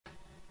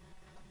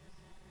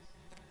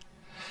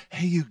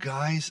Hey, you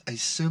guys, a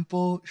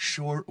simple,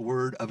 short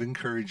word of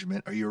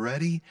encouragement. Are you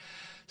ready?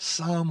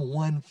 Psalm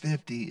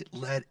 150,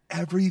 let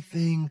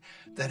everything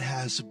that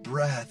has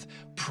breath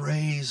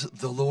praise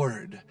the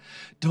Lord.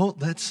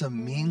 Don't let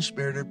some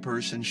mean-spirited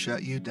person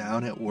shut you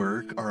down at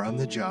work or on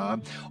the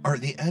job, or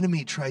the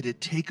enemy try to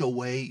take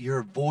away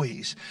your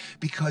voice,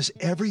 because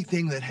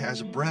everything that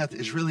has breath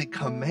is really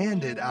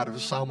commanded out of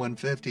Psalm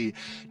 150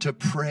 to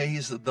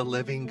praise the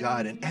living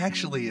God. And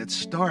actually it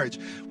starts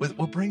with,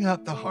 well, bring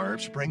out the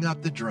harps, bring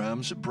out the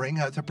drums, bring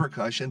out the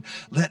percussion,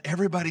 let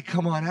everybody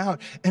come on out.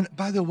 And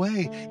by the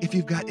way, if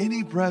you've got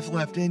any breath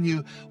left in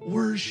you,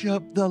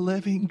 worship the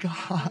living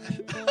God.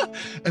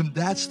 And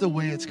that's the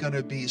way it's going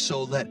to be.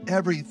 So let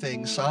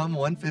everything, Psalm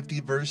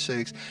 150 verse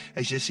 6,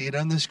 as you see it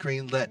on the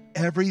screen, let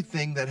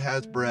everything that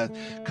has breath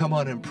come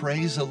on and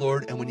praise the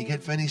Lord. And when you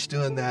get finished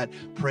doing that,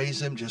 praise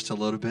him just a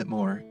little bit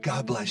more.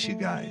 God bless you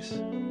guys.